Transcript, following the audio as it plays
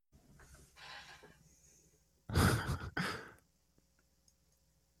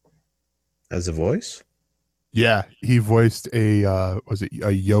as a voice. Yeah, he voiced a was it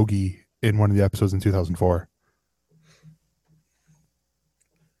a yogi in one of the episodes in 2004.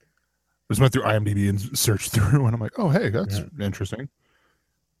 I just went through IMDb and searched through, and I'm like, oh hey, that's Yeah. interesting.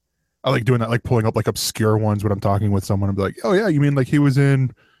 I like doing that, like pulling up like obscure ones when I'm talking with someone. I'm like, oh yeah, you mean like he was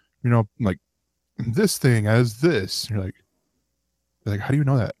in, like this thing as this? And you're like, how do you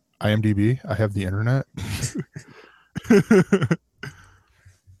know that? IMDb. I have the internet.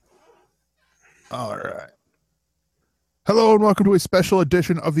 All right. Hello and welcome to a special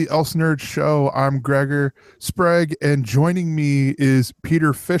edition of the ElseNerds show. I'm Gregor Sprague, and joining me is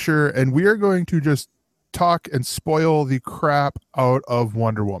Peter Fisher, and we are going to just talk and spoil the crap out of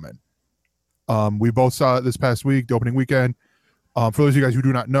Wonder Woman. We both saw it this past week, the opening weekend. For those of you guys who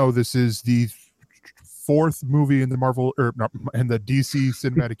do not know, this is the fourth movie in the Marvel or not, in the DC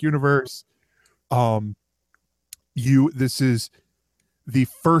cinematic universe. This is the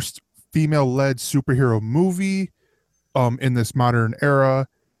first female-led superhero movie in this modern era,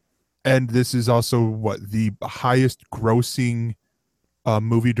 and this is also the highest grossing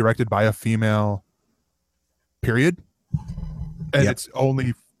movie directed by a female, period. And Yep. it's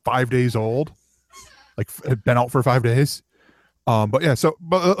only 5 days old, like been out for 5 days. But yeah,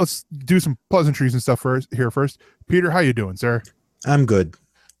 but let's do some pleasantries and stuff first. Peter, how you doing, sir? I'm good.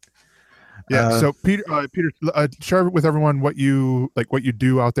 Yeah, Uh, so Peter, share with everyone what you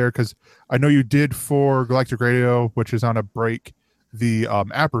do out there, because I know you did for Galactic Radio, which is on a break, the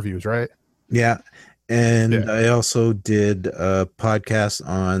app reviews, right? yeah. And Yeah. I also did a podcast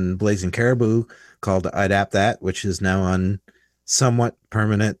on Blazing Caribou called Adapt That, which is now on somewhat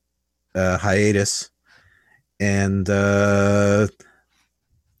permanent hiatus. And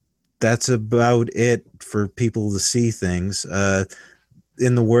that's about it for people to see things.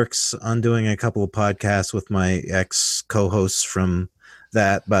 In the works on doing a couple of podcasts with my ex co-hosts from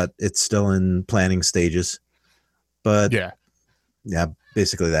that, but it's still in planning stages. But Yeah. yeah,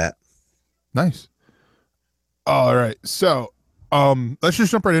 basically that. Nice. All right. So, let's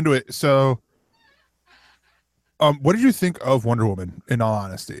just jump right into it. So, what did you think of Wonder Woman, in all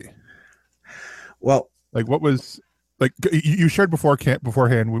honesty? Well, Like, what was like you shared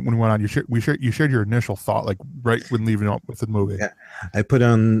beforehand when we went on, you shared your initial thought, like right when leaving up with the movie. yeah, I put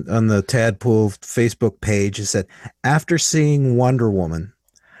on the Tadpool Facebook page. It said, after seeing Wonder Woman,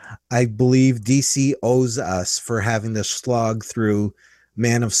 I believe DC owes us for having to slog through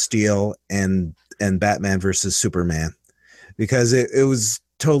Man of Steel and Batman versus Superman, because it was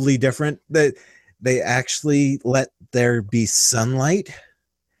totally different. That they actually let there be sunlight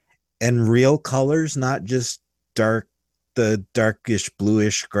and real colors, not just the darkish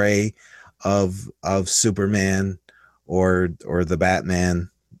bluish gray of Superman or the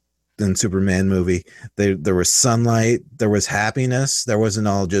Batman and Superman movie. There was sunlight, there was happiness. There wasn't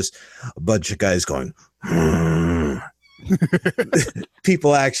all just a bunch of guys going.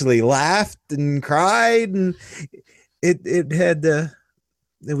 People actually laughed and cried, and it had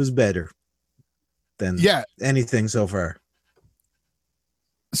it was better than Yeah. anything so far.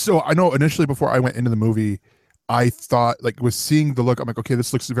 So I know initially before I went into the movie, I thought, like, was seeing the look, I'm like, okay,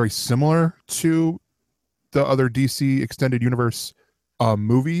 this looks very similar to the other DC extended universe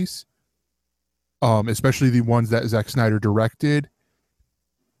movies, especially the ones that Zack Snyder directed.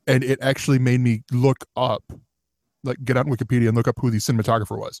 And it actually made me look up, like, get on Wikipedia and look up who the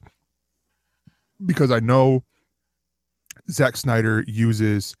cinematographer was, because I know Zack Snyder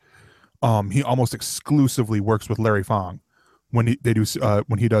uses, he almost exclusively works with Larry Fong when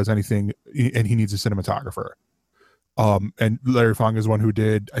when he does anything and he needs a cinematographer. And Larry Fong is one who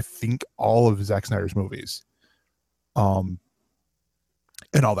did, I think, all of Zack Snyder's movies, um,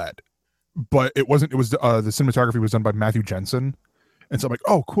 and all that. But it wasn't. It was the cinematography was done by Matthew Jensen, and so I'm like,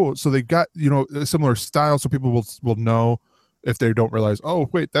 oh, cool. So they got, a similar style, so people will know if they don't realize. Oh,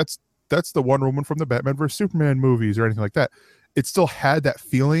 wait, that's the Wonder Woman from the Batman vs Superman movies or anything like that. It still had that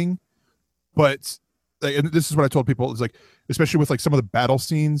feeling, but like, and this is what I told people, is like, especially with like some of the battle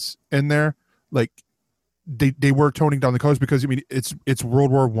scenes in there, like they were toning down the colors, because I mean it's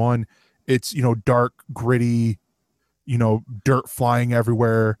World War One, it's dark, gritty, dirt flying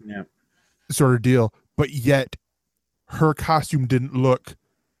everywhere, Yeah. sort of deal. But yet her costume didn't look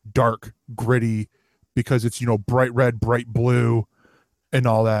dark, gritty, because it's bright red, bright blue, and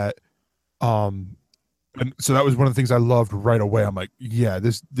all that. Um, and so that was one of the things I loved right away. I'm like, yeah,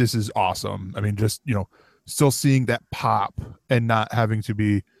 this is awesome. I mean, just still seeing that pop, and not having to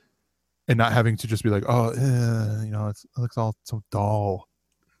be and not having to just be like, oh, it looks all so dull.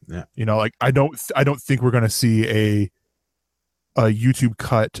 Yeah. Like I don't think we're gonna see a YouTube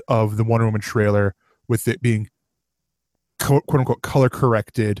cut of the Wonder Woman trailer with it being quote unquote color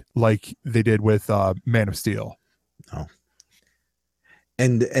corrected like they did with Man of Steel. Oh.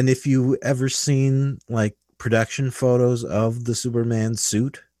 And if you ever seen like production photos of the Superman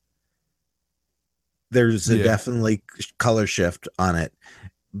suit, there's a Yeah. definitely color shift on it.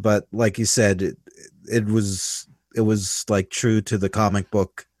 But like you said, it was like true to the comic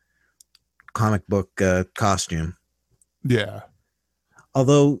book costume. Yeah.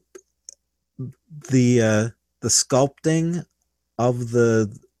 Although the sculpting of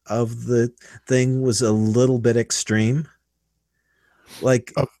the thing was a little bit extreme.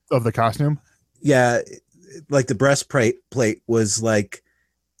 Like Of the costume. yeah, like the breastplate plate was like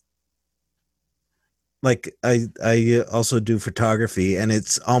I also do photography, and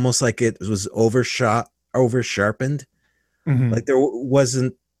it's almost like it was over sharpened. Mm-hmm. Like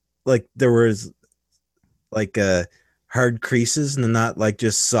there was like hard creases and not like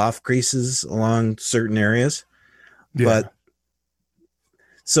just soft creases along certain areas. But Yeah.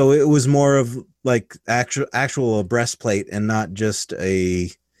 so it was more of like actual breastplate and not just a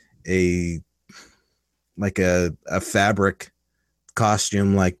like a fabric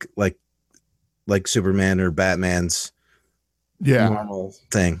costume like Superman or Batman's Yeah. normal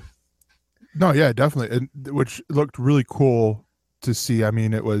thing. No, yeah, definitely. And which looked really cool to see. I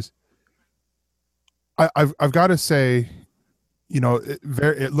mean, it was I've got to say,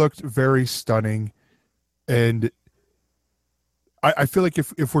 it looked very stunning. And I feel like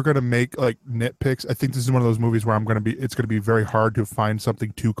if we're gonna make like nitpicks, I think this is one of those movies where it's gonna be very hard to find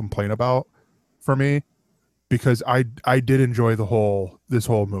something to complain about for me, because I did enjoy this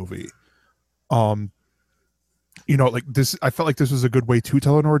whole movie. Um, like this, I felt like this was a good way to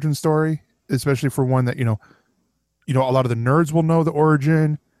tell an origin story, especially for one that a lot of the nerds will know the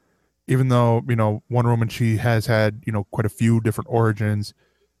origin, even though Wonder Woman, she has had quite a few different origins,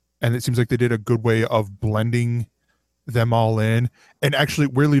 and it seems like they did a good way of blending them all in, and actually,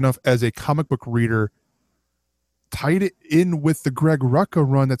 weirdly enough, as a comic book reader, tied it in with the Greg Rucka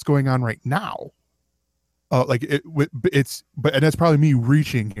run that's going on right now. Like and that's probably me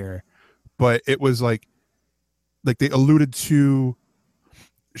reaching here, but it was like they alluded to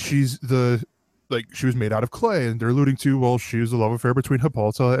she's the like she was made out of clay, and they're alluding to, well, she was the love affair between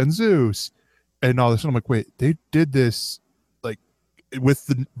Hippolyta and Zeus, and all this. And I'm like, wait, they did this like with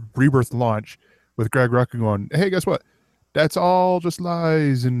the Rebirth launch with Greg Rucka going, hey, guess what? That's all just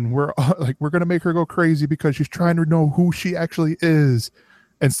lies, and we're gonna make her go crazy because she's trying to know who she actually is,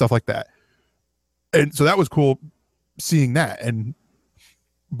 and stuff like that. And so that was cool seeing that.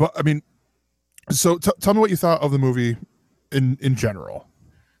 But I mean, so tell me what you thought of the movie in general,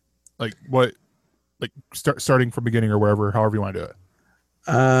 like what starting from beginning or wherever, however you want to do it.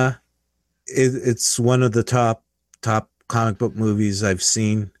 Uh, it's one of the top comic book movies I've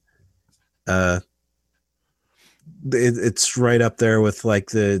seen. Uh, it's right up there with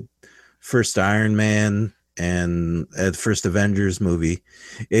like the first Iron Man and first Avengers movie.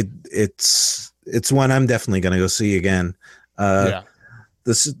 It's one I'm definitely gonna go see again. Uh, Yeah.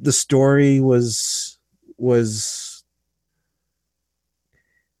 the story was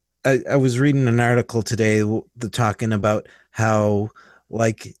I was reading an article today talking about how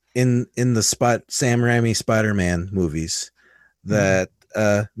like in the Sam Raimi Spider-Man movies Mm-hmm.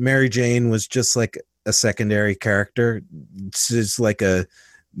 that Mary Jane was just like a secondary character. It's just like a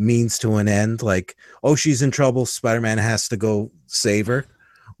means to an end. Like, oh, she's in trouble, Spider-Man has to go save her.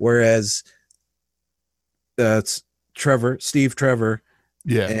 Whereas Steve Trevor,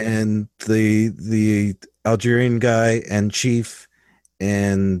 Yeah. and the Algerian guy and Chief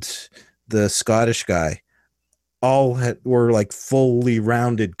and the Scottish guy were like fully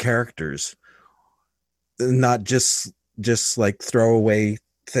rounded characters, not just like throwaway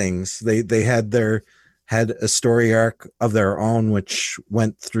things. They had a story arc of their own, which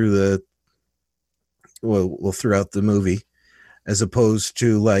went through throughout the movie, as opposed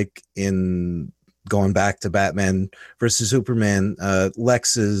to like in going back to Batman versus Superman,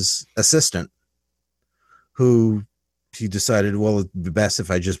 Lex's assistant, who he decided, well, it'd be best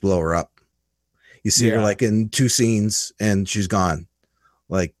if I just blow her up. You see her Yeah. like in two scenes and she's gone.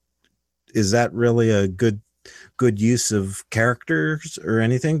 Like, is that really a good use of characters or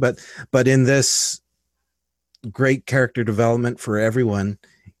anything? But in this, great character development for everyone,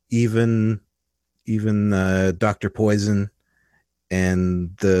 even Dr. Poison,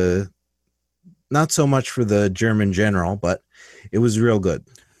 and the not so much for the German general, but it was real good.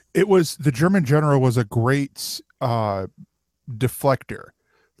 It was the German general was a great deflector.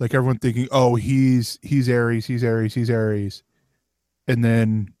 Like everyone thinking, oh, he's Ares, he's Ares, he's Ares, and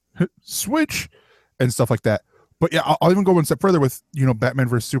then switch and stuff like that. But yeah, I'll even go one step further with Batman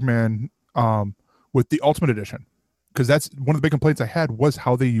versus Superman with the Ultimate Edition. because that's one of the big complaints I had was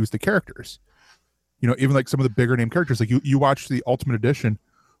how they used the characters. Even like some of the bigger name characters, like you watched the Ultimate Edition,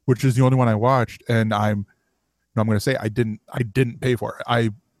 which is the only one I watched, and I'm going to say I didn't pay for it. I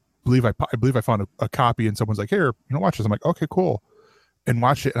believe I found a copy, and someone's like, here, watch this. I'm like, okay, cool, and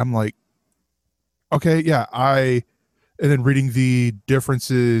watch it, and I'm like, okay, yeah, and then reading the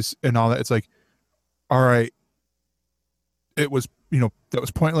differences and all that, it's like, all right, it was, that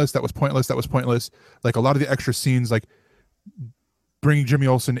was pointless, that was pointless, that was pointless. Like a lot of the extra scenes, like bringing Jimmy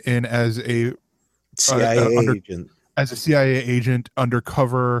Olsen in as CIA under agent. as a CIA agent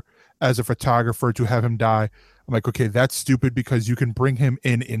undercover as a photographer to have him die. I'm like, okay, that's stupid because you can bring him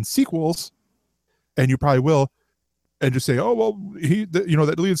in sequels, and you probably will, and just say, oh well,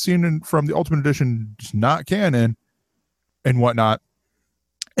 that deleted scene from the Ultimate Edition is not canon and whatnot.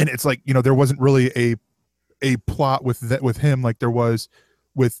 And it's like, there wasn't really a plot with him like there was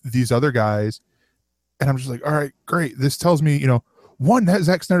with these other guys. And I'm just like, all right, great. This tells me, one, that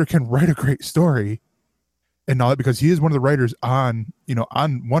Zack Snyder can write a great story and all that, because he is one of the writers on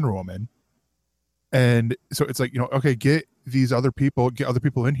Wonder Woman. And so it's like, okay, get other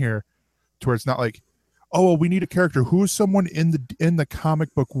people in here to where it's not like, oh, well, we need a character who is someone in the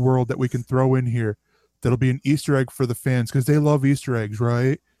comic book world that we can throw in here that'll be an Easter egg for the fans because they love Easter eggs,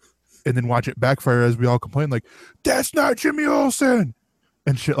 right? And then watch it backfire as we all complain, like, that's not Jimmy Olsen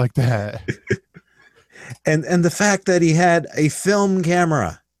and shit like that. And the fact that he had a film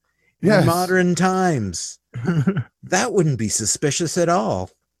camera in modern times, that wouldn't be suspicious at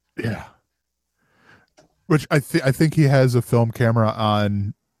all. Yeah. Which I think he has a film camera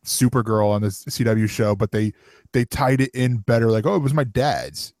on Supergirl on this CW show, but they tied it in better, like, oh, it was my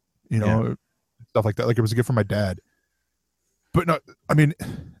dad's, stuff like that, like it was a gift from my dad. But no, I mean,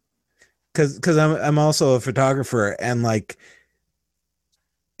 because I'm also a photographer, and like,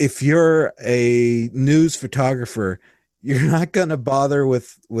 if you're a news photographer, you're not going to bother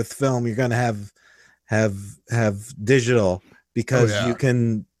with film. You're going to have digital, because you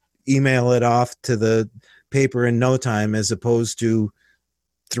can email it off to the paper in no time, as opposed to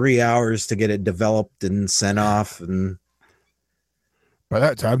 3 hours to get it developed and sent off. And by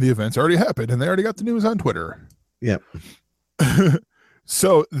that time, the events already happened, and they already got the news on Twitter. Yep.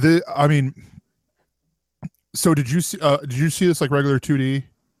 So so did you see this like regular 2D?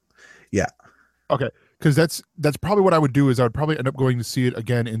 Yeah. Okay, because that's probably what I would do, is I would probably end up going to see it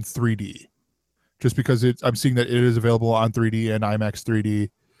again in 3D, just because I'm seeing that it is available on 3D and IMAX 3D.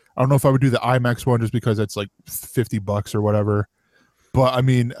 I don't know if I would do the IMAX one just because it's like $50 or whatever. But I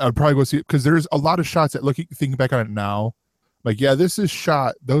mean, I'd probably go see it because there's a lot of shots that, thinking back on it now, like, yeah, those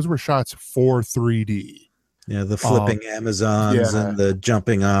were shots for 3D. Yeah, the flipping Amazons and the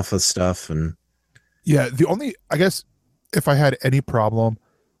jumping off of stuff. And yeah, I guess if I had any problem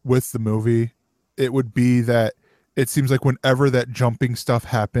with the movie, it would be that it seems like whenever that jumping stuff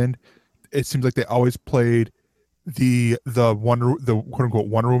happened, it seems like they always played the quote unquote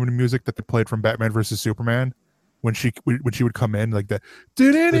Wonder Woman music that they played from Batman versus Superman when she would come in, like the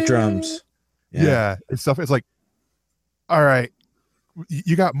drums. Yeah, and stuff. It's like, all right,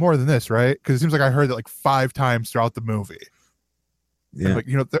 you got more than this, right? Because it seems like I heard that like 5 times throughout the movie. Yeah, like,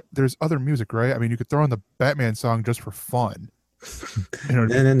 there's other music, right? I mean, you could throw in the Batman song just for fun.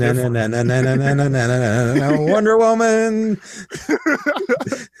 Wonder Woman.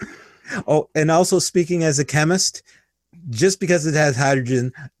 Oh, and also, speaking as a chemist, just because it has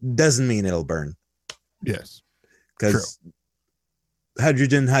hydrogen doesn't mean it'll burn. Yes, because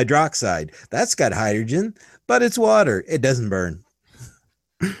hydrogen hydroxide, that's got hydrogen, but it's water. It doesn't burn.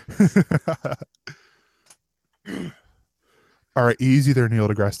 All right, easy there, Neil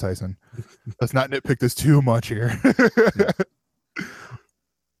deGrasse Tyson. Let's not nitpick this too much here.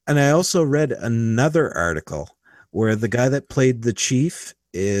 And I also read another article where the guy that played the chief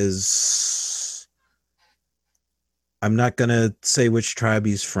is, I'm not going to say which tribe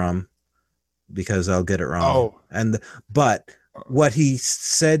he's from because I'll get it wrong. But what he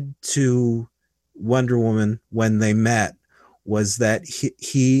said to Wonder Woman when they met was that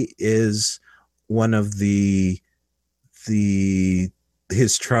he is one of his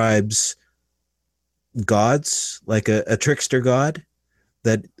tribe's gods, like a trickster god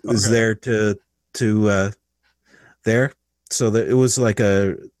that was there to there. So that it was like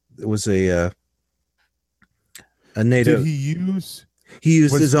a native. Did he used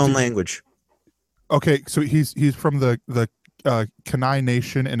his own language. Okay, so he's from the Kenai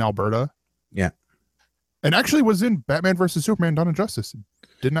Nation in Alberta. Yeah, and actually was in Batman versus Superman: Dawn of Justice.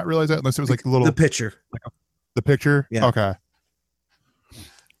 Did not realize that, unless it was like the picture. The picture. Yeah. Okay.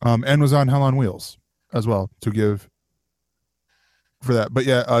 And was on Hell on Wheels as well, to give for that. But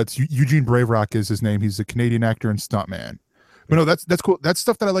yeah, it's Eugene Braverock is his name. He's a Canadian actor and stuntman. But Yeah. no, that's cool. That's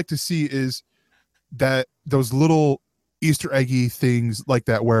stuff that I like to see is that those little Easter eggy things like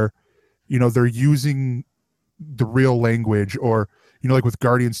that where they're using the real language, or like with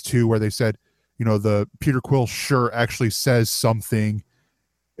Guardians 2 where they said the Peter Quill sure actually says something,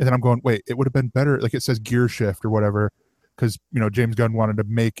 and then I'm going, wait, it would have been better like it says gear shift or whatever, because James Gunn wanted to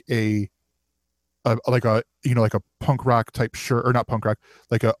make like a like a punk rock type shirt, or not punk rock,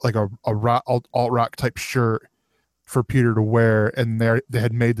 like a rock, alt rock type shirt for Peter to wear, and they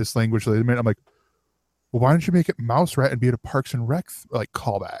had made this language, so they made. I'm like, well, why don't you make it Mouse Rat and be a Parks and Rec like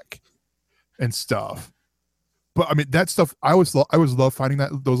callback and stuff? But I mean, that stuff I always love finding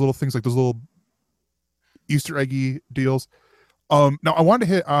those little things, like those little Easter eggy deals. Now I wanted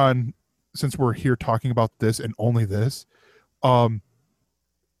to hit on, since we're here talking about this and only this, um,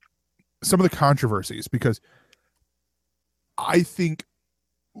 some of the controversies, because I think,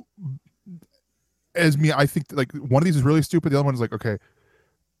 as me, I think like one of these is really stupid. The other one is like, okay,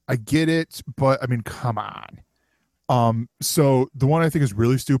 I get it, but I mean, come on. So the one I think is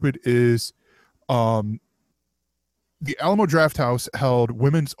really stupid is, um, the Alamo Drafthouse held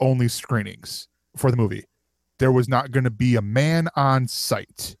women's only screenings for the movie. There was not going to be a man on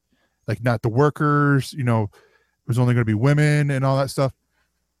site, like not the workers. It was only going to be women and all that stuff,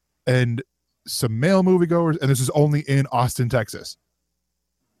 and some male moviegoers. And this is only in Austin, Texas.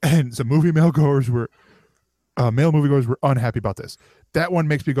 And some male moviegoers were unhappy about this. That one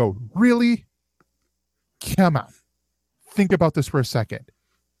makes me go, really? Come on, think about this for a second.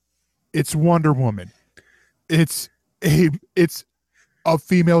 It's Wonder Woman. It's it's a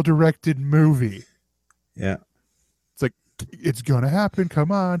female directed movie. Yeah. It's like, it's gonna happen.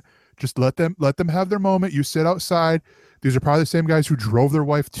 Come on, just let them have their moment. You sit outside. These are probably the same guys who drove their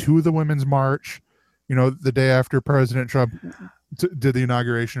wife to the Women's March, the day after President Trump did the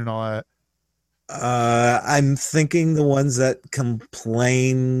inauguration and all that. I'm thinking the ones that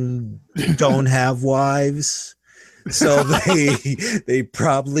complain don't have wives, so they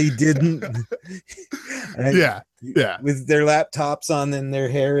probably didn't. Yeah, yeah. With their laptops on and their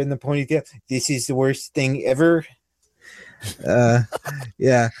hair in the ponytail. This is the worst thing ever.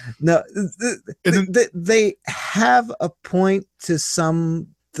 Yeah. No, they have a point to some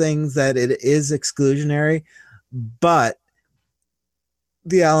things that it is exclusionary, but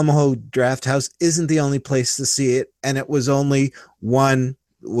the Alamo Drafthouse isn't the only place to see it, and it was only one,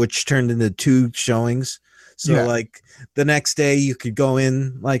 which turned into two showings. So Yeah. like the next day you could go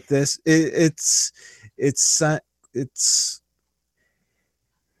in like this. It's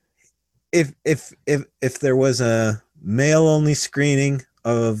if there was a male only screening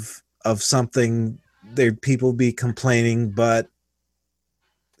of something, there people be complaining, but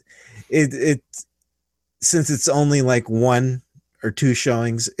it since it's only like one or two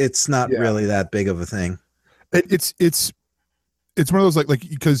showings, it's not Yeah. really that big of a thing. It's one of those like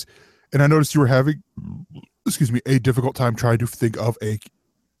because, and I noticed you were having, excuse me, a difficult time trying to think of a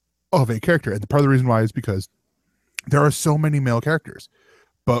character, and part of the reason why is because there are so many male characters,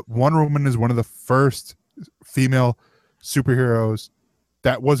 but Wonder Woman is one of the first female superheroes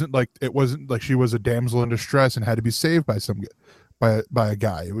that wasn't like, it wasn't like she was a damsel in distress and had to be saved by by a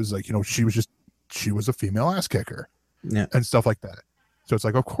guy. It was like, she was a female ass kicker. Yeah. And stuff like that. So it's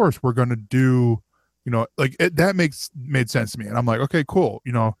like, of course we're going to do, like that made sense to me. And I'm like, okay, cool.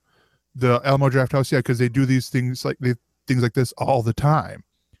 The Alamo Drafthouse, yeah, because they do these things like this all the time.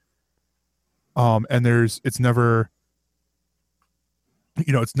 And it's never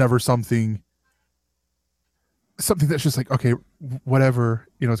something that's just like, okay, whatever,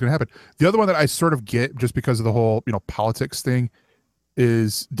 it's gonna happen. The other one that I sort of get, just because of the whole politics thing,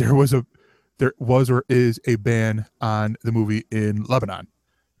 is there was or is a ban on the movie in Lebanon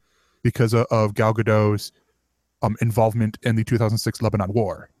because of Gal Gadot's involvement in the 2006 Lebanon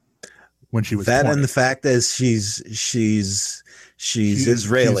War when she was That 20. and the fact that she's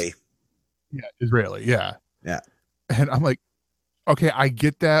Israeli. Yeah, Israeli, yeah. Yeah. And I'm like, okay, I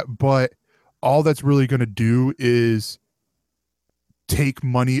get that, but all that's really going to do is take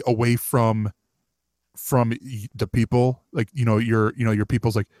money away from the people, like your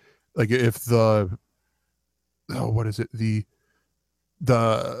people's like if what is it, the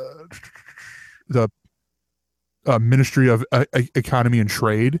Ministry of Economy and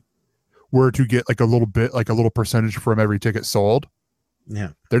Trade were to get like a little percentage from every ticket sold. Yeah.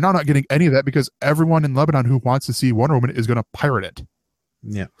 They're now not getting any of that because everyone in Lebanon who wants to see Wonder Woman is going to pirate it.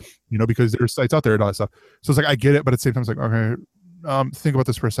 Yeah. Because there's sites out there and all that stuff. So it's like, I get it, but at the same time, it's like, okay, think about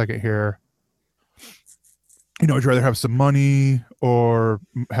this for a second here. Would you rather have some money or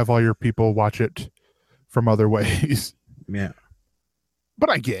have all your people watch it from other ways? Yeah. but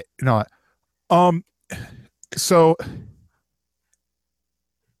I get, you know. Um, so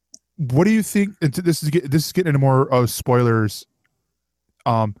what do you think? This is getting into more spoilers.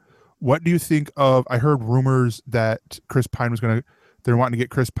 Um, what do you think of? I heard rumors that Chris Pine was gonna. They're wanting to get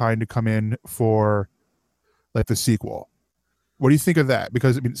Chris Pine to come in for like the sequel. What do you think of that?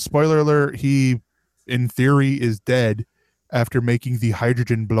 Because I mean, spoiler alert, he in theory is dead after making the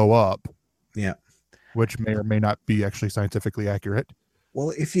hydrogen blow up, Yeah. which may or may not be actually scientifically accurate.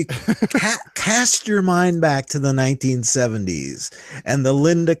 Well, if you cast your mind back to the 1970s and the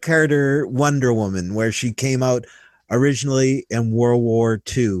Linda Carter Wonder Woman, where she came out originally in World War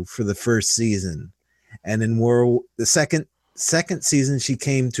II for the first season, and in World the second season she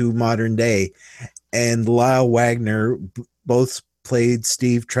came to modern day, and Lyle Wagner both played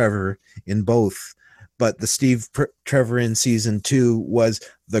Steve Trevor in both, but the Trevor in season 2 was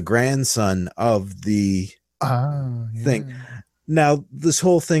the grandson of the Ah, thing. yeah. Now, this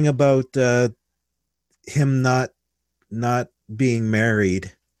whole thing about him not being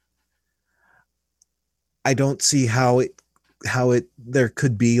married, I don't see how it there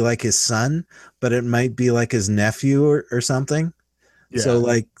could be like his son, but it might be like his nephew or something. So Yeah.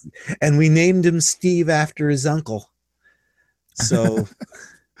 like, and we named him Steve after his uncle. So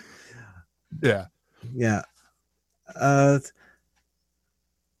Yeah. yeah, uh,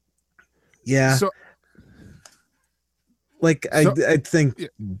 yeah, So like so I think yeah.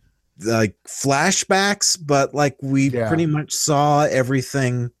 like flashbacks, but like we Yeah. pretty much saw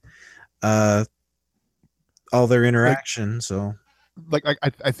everything, uh, all their Like interaction. So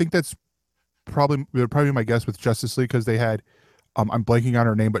I think that's probably would probably be my guess with Justice League because they had I'm blanking on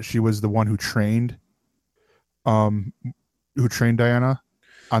her name, but she was the one um who trained Diana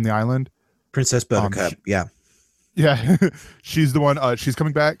on the island. Princess Buttercup, She, yeah. yeah, she's the one. She's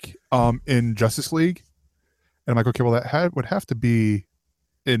coming back in Justice League, and I'm like, okay, well would have to be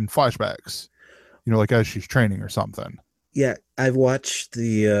in flashbacks, you know, like as she's training or something. Yeah, I've watched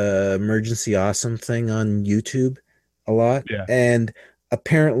the Emergency Awesome thing on YouTube a lot, Yeah. and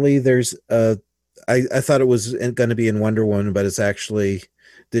apparently there's a. I thought it was going to be in Wonder Woman, but it's actually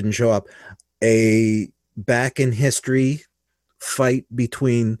didn't show up. A back in history fight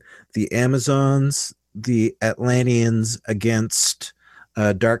between the Amazons, the Atlanteans against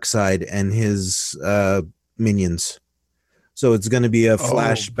Darkseid and his minions. So it's going to be a Oh,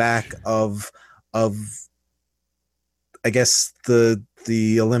 flashback of I guess the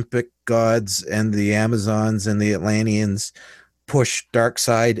Olympic gods and the Amazons and the Atlanteans push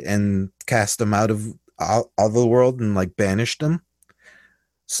Darkseid and cast him out of the world and like banished him.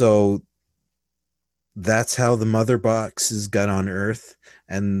 So that's how the mother boxes got on Earth,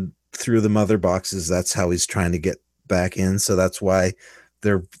 and through the mother boxes, that's how he's trying to get back in. So that's why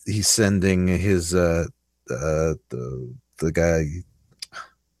he's sending his the guy,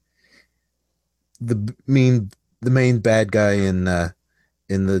 the main bad guy in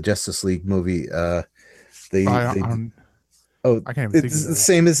the Justice League movie. They I don't. oh, I can't even think it's of the it.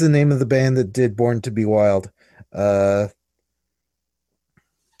 same as the name of the band that did Born to Be Wild. Uh,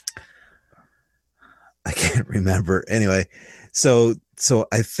 I can't remember. Anyway, so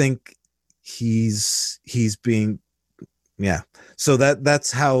I think he's being, yeah. So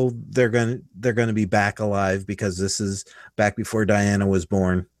that's how they're gonna be back alive, because this is back before Diana was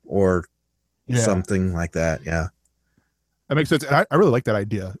born or Yeah, something like that. Yeah. that makes sense, and I really like that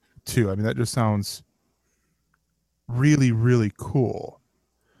idea too. I mean, that just sounds really, really cool.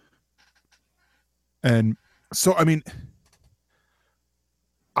 And so, I mean,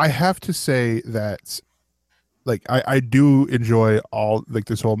 I have to say that like I do enjoy all like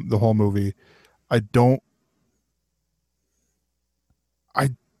the whole movie. I don't I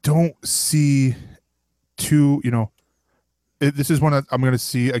don't see two, you know, this is one that I'm going to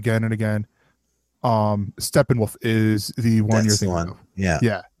see again and again. Steppenwolf is the one you're That's the thinking one. of. Yeah.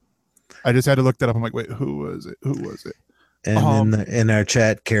 Yeah. I just had to look that up. I'm like, wait, who was it? Who was it? And Um, in our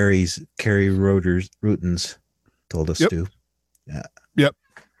chat, Carrie Rutens told us yep. to. Yeah. Yep.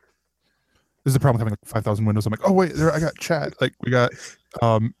 This is the problem with having like 5,000 windows. I'm like, oh wait, there I got chat. Like we got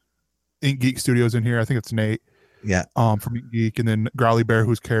um Ink Geek Studios in here. I think it's Nate Yeah. from Ink Geek, and then Growly Bear,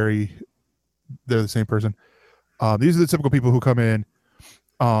 who's Carrie. They're the same person. These are the typical people who come in,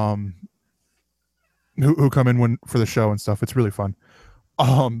 um, who come in when for the show and stuff. It's really fun.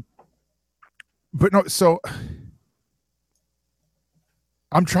 Um, but no, so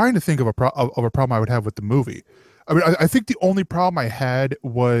I'm trying to think of of a problem I would have with the movie. I mean, I think the only problem I had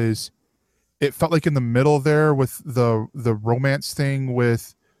was it felt like in the middle there with the romance thing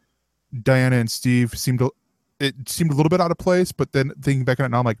with Diana and Steve it seemed a little bit out of place. But then thinking back on it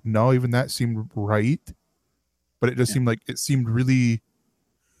now, I'm like, no, even that seemed right. But it just Yeah. seemed like it seemed really.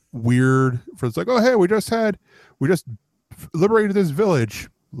 weird. For it's like, oh hey, we just liberated this village.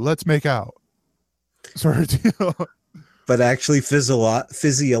 Let's make out, sort of deal. But actually,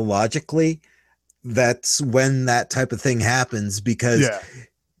 physiologically, that's when that type of thing happens because, Yeah,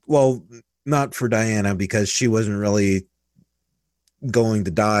 well, not for Diana because she wasn't really going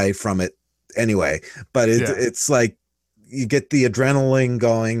to die from it anyway. But yeah. it's like you get the adrenaline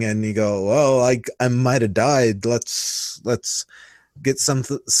going and you go, oh, I might have died. Let's get some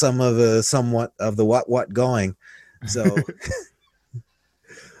of the somewhat of the what going. So,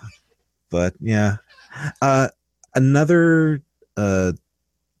 but yeah, uh, another uh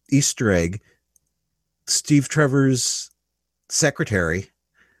Easter egg. Steve Trevor's secretary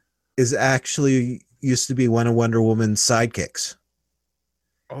is actually used to be one of Wonder Woman's sidekicks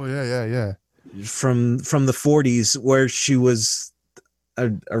Oh yeah, yeah, yeah. from the 40s, where she was. I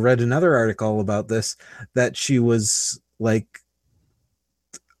read another article about this that she was like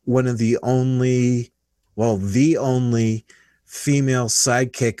one of the only, well, the only female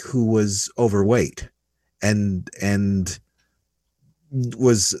sidekick who was overweight and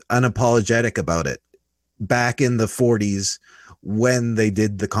was unapologetic about it back in the 40s when they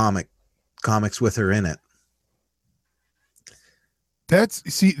did the comics with her in it.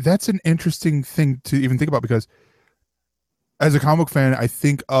 That's an interesting thing to even think about because as a comic fan, I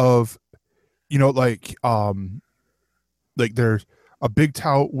think of like there's a big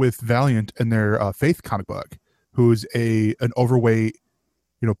tout with Valiant and their Faith comic book, who's a an overweight,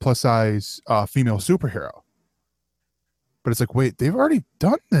 plus size female superhero. But it's like, wait, they've already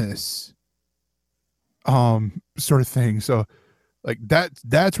done this, sort of thing. So like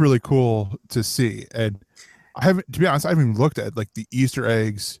that's really cool to see. And I haven't, to be honest, I haven't even looked at like the Easter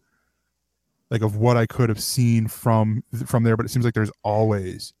eggs, like of what I could have seen from there. But it seems like there's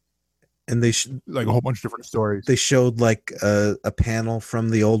always And like a whole bunch of different stories. they showed like a panel from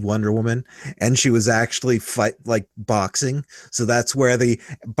the old Wonder Woman, and she was actually fight like boxing. So that's where the,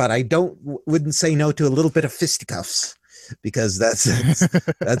 but I don't wouldn't say no to a little bit of fisticuffs because that's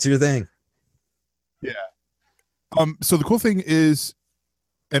your thing. Yeah. So the cool thing is,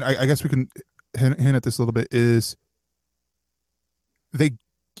 and I guess we can hint at this a little bit, is they,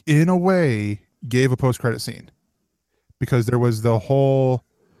 in a way, gave a post credit scene because there was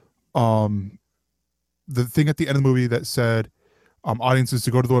um the thing at the end of the movie that said audiences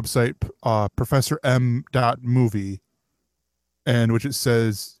to go to the website Professor M movie, and which it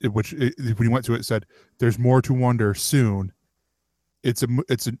says when you went to it, it said there's more to wonder soon. It's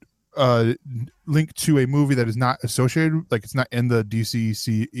a link to a movie that is not associated, like it's not in the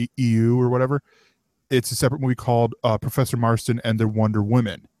DCC EU or whatever. It's a separate movie called Professor Marston and the Wonder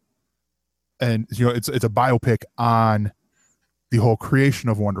Women, and it's a biopic on the whole creation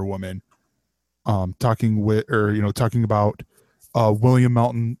of Wonder Woman. Talking about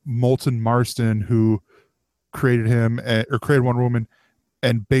William Moulton Marston, who created him or created Wonder Woman,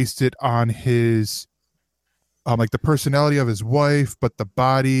 and based it on his like the personality of his wife, but the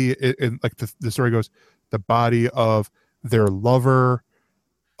body, and like the story goes, the body of their lover,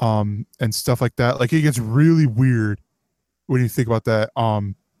 and stuff like that. Like it gets really weird when you think about that.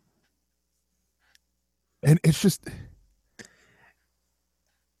 And it's just,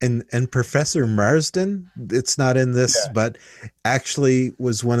 And Professor Marsden, it's not in this, yeah. but actually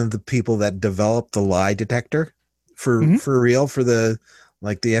was one of the people that developed the lie detector Mhm. for real for the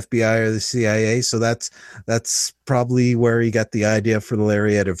like the FBI or the CIA. So that's probably where he got the idea for the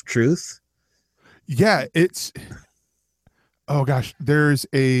Lariat of Truth. Yeah, it's, oh gosh, there's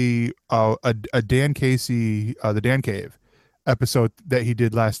a Dan Casey, the Dan Cave episode that he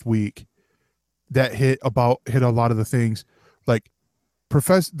did last week that hit a lot of the things. Like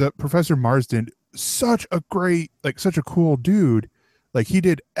Professor Marsden, such a cool dude. Like he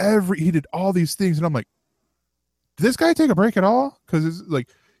did all these things, and I'm like, did this guy take a break at all? Because it's like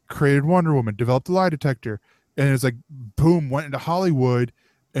created Wonder Woman, developed the lie detector, and it's like boom, went into Hollywood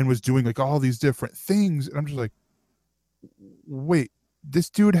and was doing like all these different things, and I'm just like, wait, this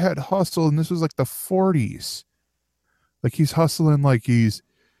dude had hustle, and this was like the 40s. Like he's hustling, like he's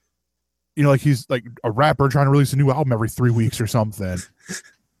like a rapper trying to release a new album every 3 weeks or something.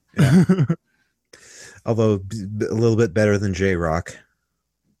 Yeah. Although a little bit better than J Rock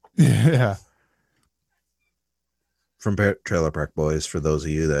Yeah. from Trailer Park Boys, for those of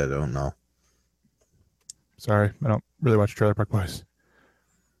you that don't know. Sorry, I don't really watch Trailer Park Boys.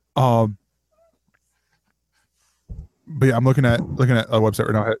 Um, but yeah, I'm looking at a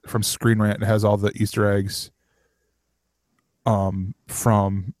website right now from Screen Rant. It has all the Easter eggs from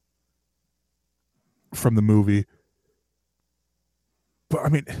the movie. But I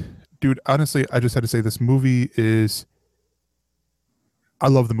mean, dude, honestly, I just had to say this movie is I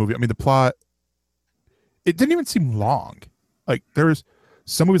love the movie. I mean, the plot, it didn't even seem long. Like there's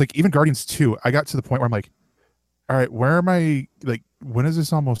some movies, like even Guardians 2, I got to the point where I'm like, all right, where am I? Like, when is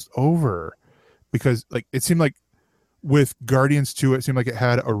this almost over? Because like it seemed like with Guardians 2, it seemed like it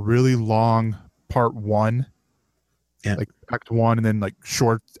had a really long part one, Yeah. like act one, and then like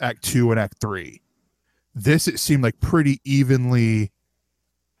short act two and act three. This, it seemed like pretty evenly,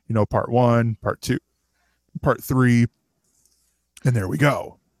 part one, part two, part three, and there we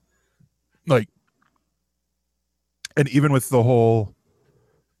go. Like, and even with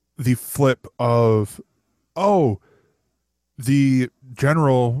the flip of, oh, the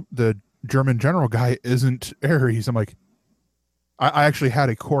German general guy isn't Ares. I'm like, I actually had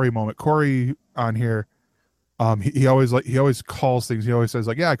a Corey moment. Corey on here, he always calls things. He always says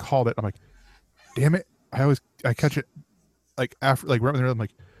like, yeah, I called it. I'm like, damn it. I catch it like after, like right when I'm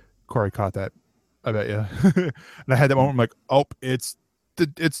like, Corey caught that. I bet you. And I had that moment. I'm like, oh, it's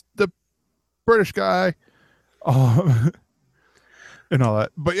the British guy, um, and all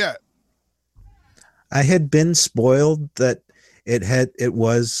that. But yeah, I had been spoiled that it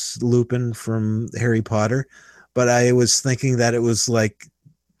was Lupin from Harry Potter, but I was thinking that it was like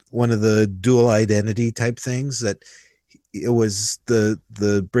one of the dual identity type things, that it was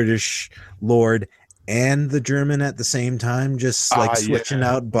the British Lord and the German at the same time, just like switching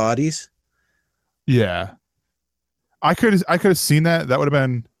yeah, out bodies. yeah. I could have seen that. That would have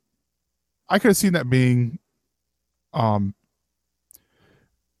been. I could have seen that um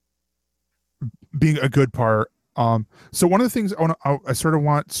being a good part. So one of the things I sort of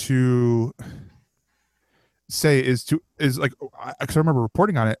want to say is like, because I remember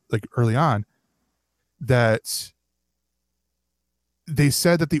reporting on it like early on that they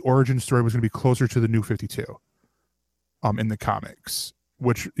said that the origin story was going to be closer to the New 52 in the comics,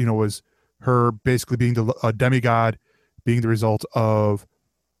 which was her basically being a demigod, being the result of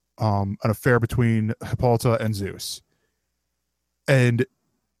an affair between Hippolyta and Zeus. And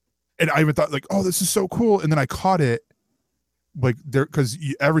I even thought like, oh, this is so cool. And then I caught it like there, because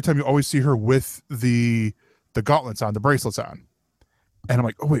every time you always see her with the gauntlets on, the bracelets on, and I'm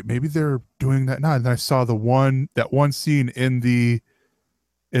like, oh wait, maybe they're doing that now. And then I saw that one scene in the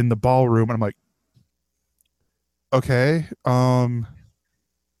ballroom, and I'm like, okay,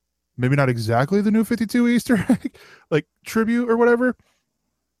 maybe not exactly the New 52 Easter egg, like tribute or whatever.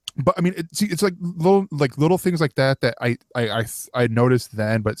 But I mean, it's like little things like that that I noticed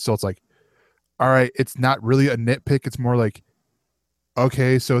then, but still, it's like, all right, it's not really a nitpick. It's more like,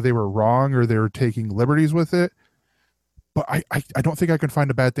 okay, so they were wrong or they were taking liberties with it. But I don't think I can find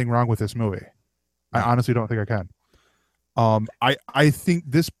a bad thing wrong with this movie. I No. honestly don't think I can. I think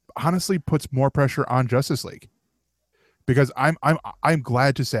this honestly puts more pressure on Justice League, because I'm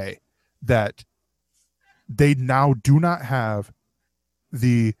glad to say that they now do not have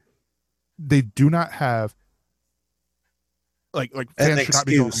the they do not have like An fans should not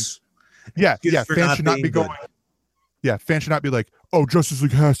be going, excuse for fans not should not be being going, good. fans should not be like, oh, Justice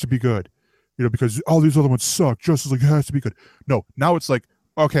League has to be good, because all these other ones suck. Justice League has to be good. No, now it's like,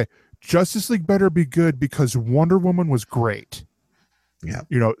 okay, Justice League better be good because Wonder Woman was great. Yeah.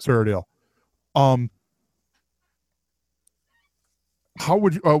 Sort of deal. Um, how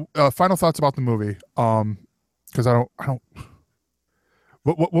would you? Final thoughts about the movie? Because I don't.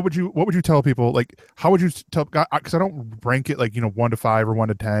 What would you tell people? Like, how would you tell? Because I don't rank it like 1 to 5 or 1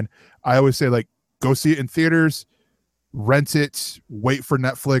 to 10. I always say like, go see it in theaters, rent it, wait for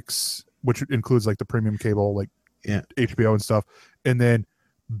Netflix, which includes like the premium cable, like Yeah. HBO and stuff, and then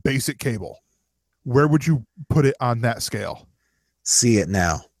basic cable. Where would you put it on that scale? See it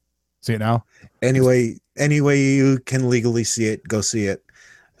now. See it now? Anyway you can legally see it, go see it.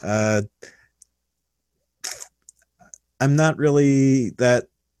 Uh, I'm not really that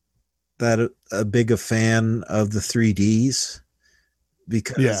a big a fan of the 3Ds, Yeah,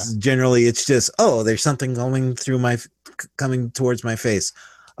 because generally it's just, oh, there's something coming towards my face.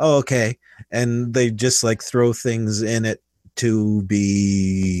 Oh, okay. And they just like throw things in it to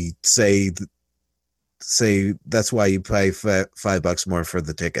be say that's why you pay $5 more for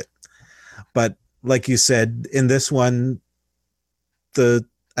the ticket. But like you said, in this one, the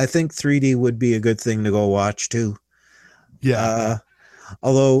I think 3D would be a good thing to go watch too. yeah, Uh,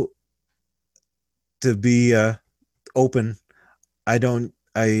 although, to be open, I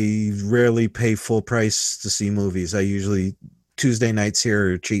rarely pay full price to see movies. I usually Tuesday nights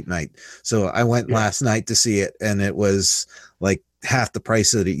here are cheap night. So I went yeah, last night to see it, and it was like half the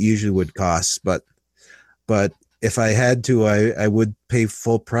price that it usually would cost. But if I had to, I would pay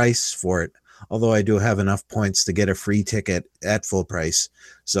full price for it. Although I do have enough points to get a free ticket at full price.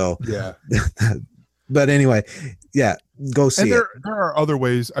 So yeah. But anyway, yeah, go And see it. there are other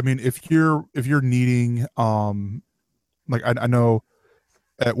ways. I mean, if you're needing like I know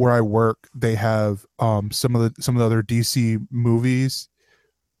at where I work they have some of the other DC movies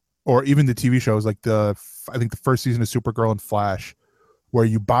or even the TV shows like the I think the first season of Supergirl and Flash where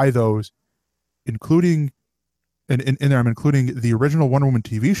you buy those including in there I'm including the original Wonder Woman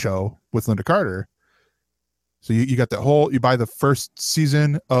TV show with Linda Carter. So you got that whole you buy the first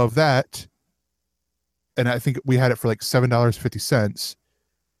season of that and I think we had it for like $7.50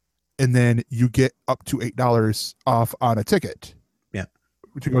 and then you get up to $8 off on a ticket Yeah.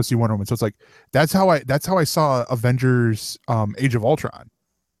 to go see Wonder Woman. So it's like that's how I saw Avengers Age of Ultron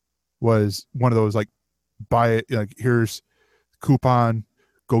was one of those like buy it like here's coupon,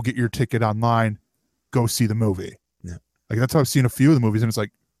 go get your ticket online, go see the movie. Yeah. Like that's how I've seen a few of the movies and it's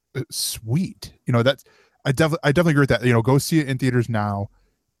like sweet. You know, that's I definitely agree with that. You know, go see it in theaters now.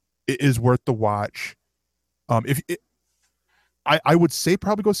 It is worth the watch. If it, I would say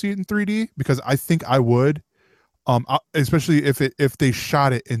probably go see it in 3D because I think I would. Especially if they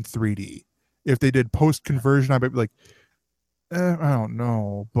shot it in 3D. If they did post conversion, I might be like, I don't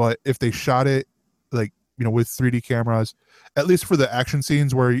know. But if they shot it like you know with 3D cameras, at least for the action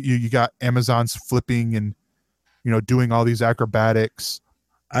scenes where you got Amazons flipping and you know doing all these acrobatics.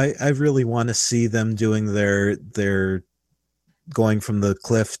 I really want to see them doing their going from the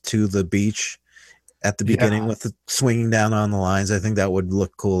cliff to the beach at the beginning Yeah. with the swinging down on the lines. I think that would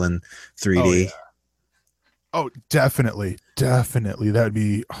look cool in Oh 3D. yeah. Oh, definitely, definitely. That would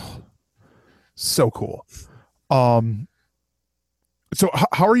be so cool. Um, so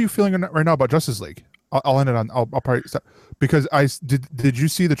how are you feeling right now about Justice League? I'll end it on. I'll probably stop because did. Did you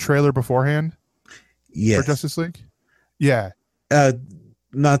see the trailer beforehand for Yes. Justice League? Yeah, Uh,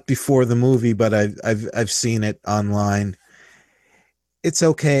 not before the movie, but I've seen it online. It's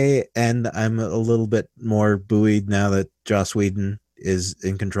okay, and I'm a little bit more buoyed now that Joss Whedon is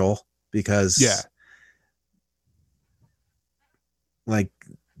in control yeah, because like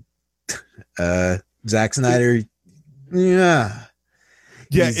uh Zack it, Snyder, yeah,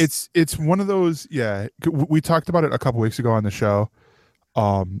 yeah. he's It's one of those. Yeah, we talked about it a couple weeks ago on the show.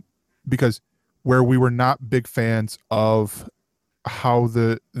 Because where we were not big fans of how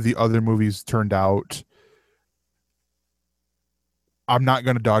the other movies turned out, I'm not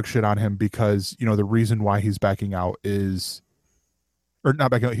going to dog shit on him because you know the reason why he's backing out is or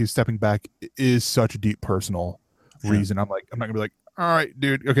not backing out, he's stepping back is such a deep personal yeah, reason. I'm like, I'm not gonna be like, all right,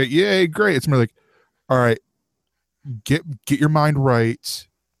 dude, okay, yay, great. It's more like, all right, get your mind right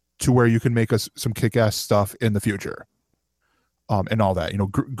to where you can make us some kick ass stuff in the future, and all that. You know,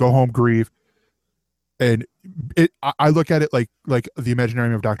 go home, grieve, and I look at it like the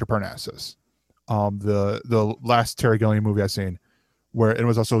Imaginarium of Doctor Parnassus, the last Terry Gilliam movie I've seen, where it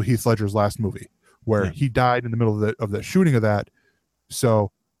was also Heath Ledger's last movie, where yeah, he died in the middle of the shooting of that.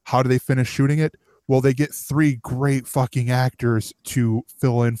 So how do they finish shooting it? Well, they get three great fucking actors to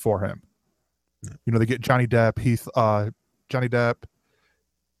fill in for him. You know, they get Johnny Depp,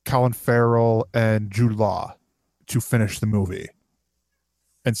 Colin Farrell, and Jude Law to finish the movie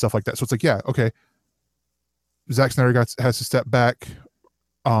and stuff like that. So it's like, yeah, okay. Zack Snyder has to step back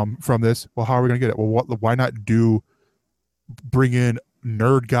from this. Well, how are we going to get it? Well, why not bring in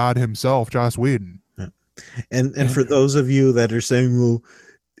nerd god himself, Joss Whedon? yeah. And And for those of you that are saying, well,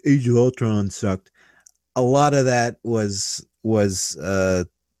 Age of Ultron sucked, a lot of that was the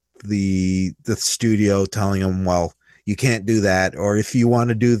studio telling them, well, you can't do that, or if you want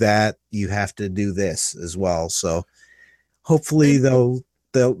to do that, you have to do this as well. So hopefully and they'll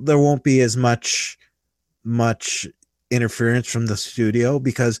there won't be as much interference from the studio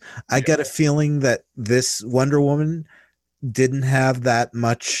because I yeah, get a feeling that this Wonder Woman didn't have that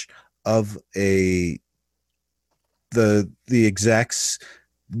much of a the execs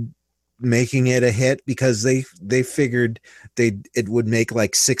making it a hit because they figured they it would make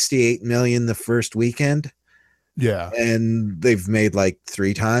like 68 million the first weekend, yeah, and they've made like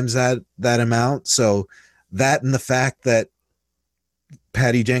three times that amount. So that and the fact that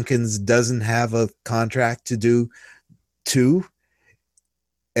Patty Jenkins doesn't have a contract to do two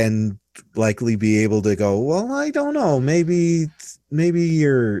and likely be able to go, well, I don't know, maybe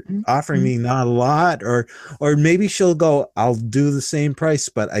you're offering me not a lot, or maybe she'll go, I'll do the same price,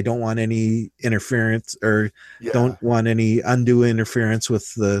 but I don't want any interference or yeah, don't want any undue interference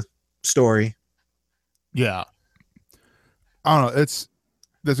with the story. yeah. I don't know. It's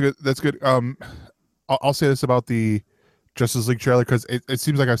that's good. That's good. I'll say this about the Justice League trailer because it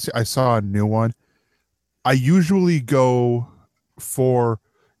seems like I saw a new one. I usually go for,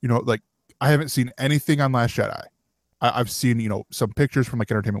 you know, like I haven't seen anything on Last Jedi. I've seen, some pictures from like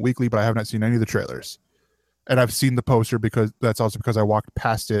Entertainment Weekly, but I have not seen any of the trailers. And I've seen the poster because that's also because I walked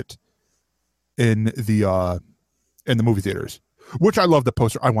past it in the movie theaters, which I love the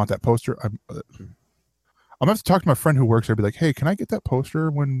poster. I want that poster. I'm gonna have to talk to my friend who works there. Be like, hey, can I get that poster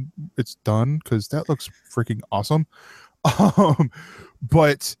when it's done? Because that looks freaking awesome.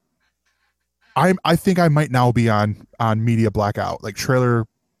 But I think I might now be on media blackout, like trailer,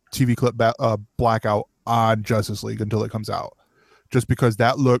 TV clip blackout on Justice League until it comes out, just because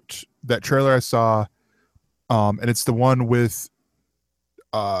that trailer I saw, and it's the one with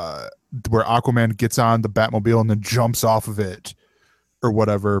where Aquaman gets on the Batmobile and then jumps off of it or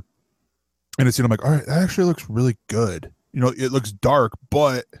whatever. And I'm like, all right, that actually looks really good. It looks dark,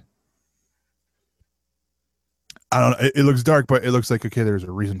 but I don't know. It looks dark, but it looks like, okay, there's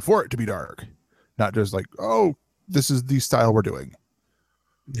a reason for it to be dark. Not just like, oh, this is the style we're doing.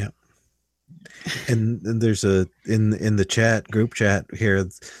 Yeah. And there's in the chat group chat here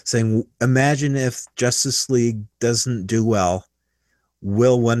saying, imagine if Justice League doesn't do well,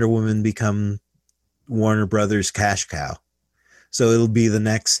 will Wonder Woman become Warner Brothers cash cow? So it'll be the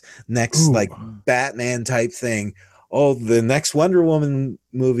next Ooh. like Batman type thing. Oh, the next Wonder Woman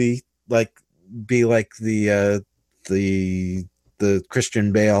movie like be like the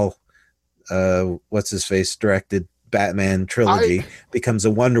Christian Bale what's his face directed Batman trilogy becomes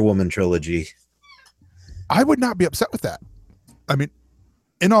a Wonder Woman trilogy. I would not be upset with that. I mean,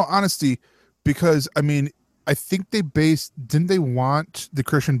 in all honesty, because I think didn't they want the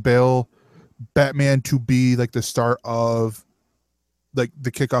Christian Bale Batman to be like the start of like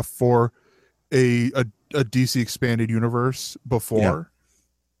the kickoff for a DC expanded universe before? Yeah.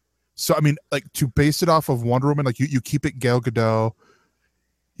 So like to base it off of Wonder Woman, like you keep it Gal Gadot,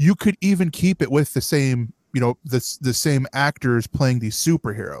 you could even keep it with the same, the same actors playing these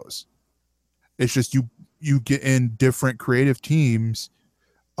superheroes. It's just you get in different creative teams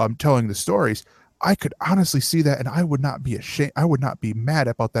telling the stories. I could honestly see that, and I would not be ashamed. I would not be mad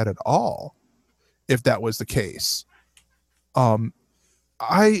about that at all if that was the case.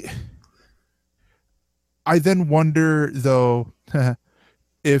 I then wonder though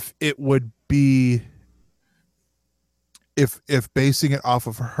if it would be if basing it off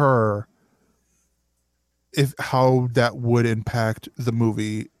of her, if how that would impact the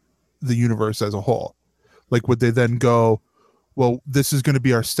movie, the universe as a whole. Like, would they then go, well, this is going to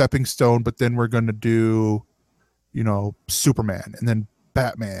be our stepping stone, but then we're going to do, Superman and then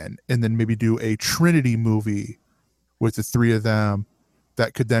Batman, and then maybe do a Trinity movie with the three of them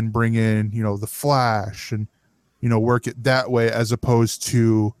that could then bring in, the Flash and, work it that way, as opposed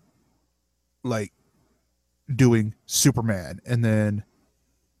to like doing Superman and then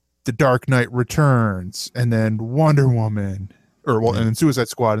The Dark Knight Returns and then Wonder Woman, and then Suicide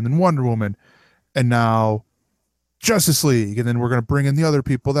Squad and then Wonder Woman, and now Justice League, and then we're going to bring in the other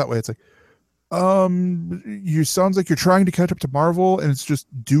people that way. It's like, you sounds like you're trying to catch up to Marvel, and it's just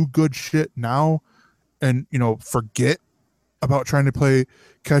do good shit now and, forget about trying to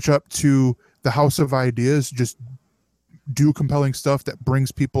catch up to the House of Ideas. Just do compelling stuff that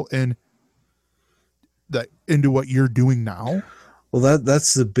brings people in into what you're doing now. Well,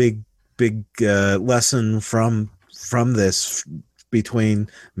 that's the big lesson from this between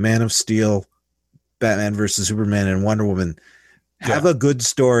Man of Steel, Batman versus Superman, and Wonder Woman. Have a good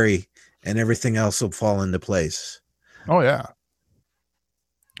story and everything else will fall into place. Oh yeah,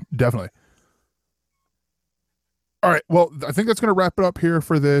 definitely. All right, well, I think that's going to wrap it up here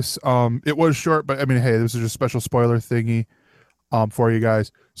for this. It was short, but hey, this is just a special spoiler thingy for you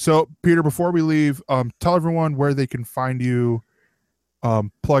guys. So Peter, before we leave, tell everyone where they can find you,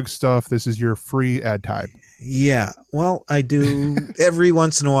 plug stuff. This is your free ad time. Yeah, well, I do every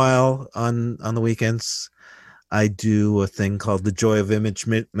once in a while on the weekends. I do a thing called the Joy of Image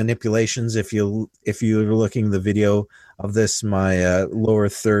Manipulations. If you're looking the video of this, my lower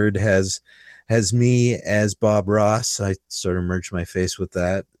third has me as Bob Ross. I sort of merged my face with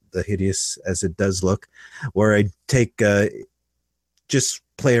that, the hideous as it does look, where I take just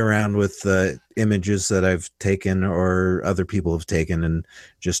play around with images that I've taken or other people have taken and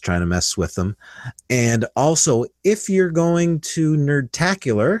just trying to mess with them. And also, if you're going to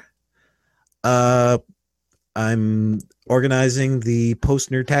Nerdtacular, I'm organizing the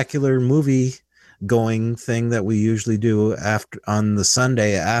post-Nerdtacular movie going thing that we usually do on the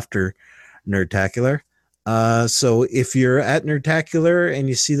Sunday after Nerdtacular. So if you're at Nerdtacular and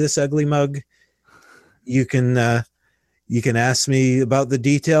you see this ugly mug, you can ask me about the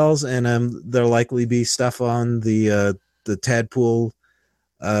details, and there'll likely be stuff on the Tadpool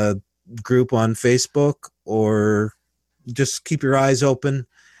group on Facebook, or just keep your eyes open.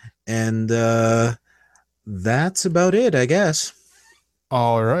 And That's about it, I guess.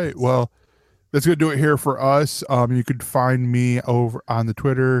 All right. Well, that's going to do it here for us. You could find me over on the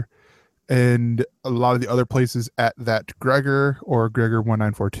Twitter and a lot of the other places at that Gregor or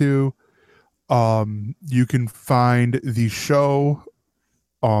Gregor1942. You can find the show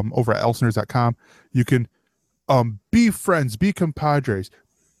over at ElseNerds.com. You can be friends, be compadres,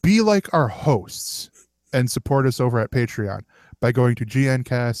 be like our hosts, and support us over at Patreon by going to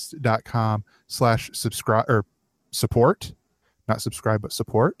gncast.com/subscribe or support, not subscribe, but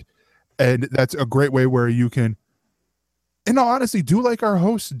support. And that's a great way where you can, in all honesty, do like our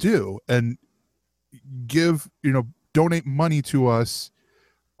hosts do and give, donate money to us.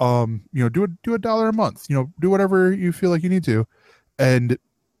 Do a dollar a month, do whatever you feel like you need to, and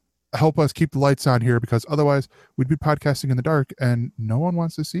help us keep the lights on here, because otherwise we'd be podcasting in the dark and no one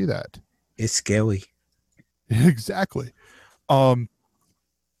wants to see that. It's scary. Exactly.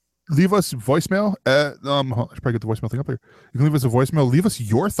 Leave us voicemail at, I should probably get the voicemail thing up here. You can leave us a voicemail. Leave us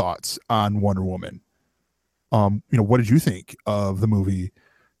your thoughts on Wonder Woman. What did you think of the movie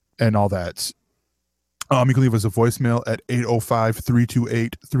and all that? You can leave us a voicemail at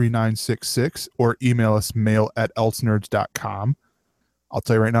 805-328-3966 or email us mail@elsenerds.com. I'll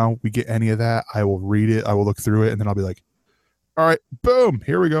tell you right now, we get any of that, I will read it, I will look through it, and then I'll be like, all right, boom,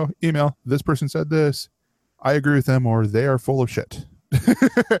 here we go. Email. This person said this. I agree with them, or they are full of shit.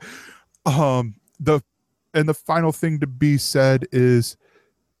 The final thing to be said is,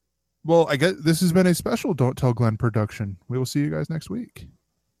 well, I guess this has been a special Don't Tell Glenn production. We will see you guys next week.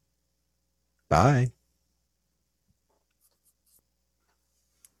 Bye.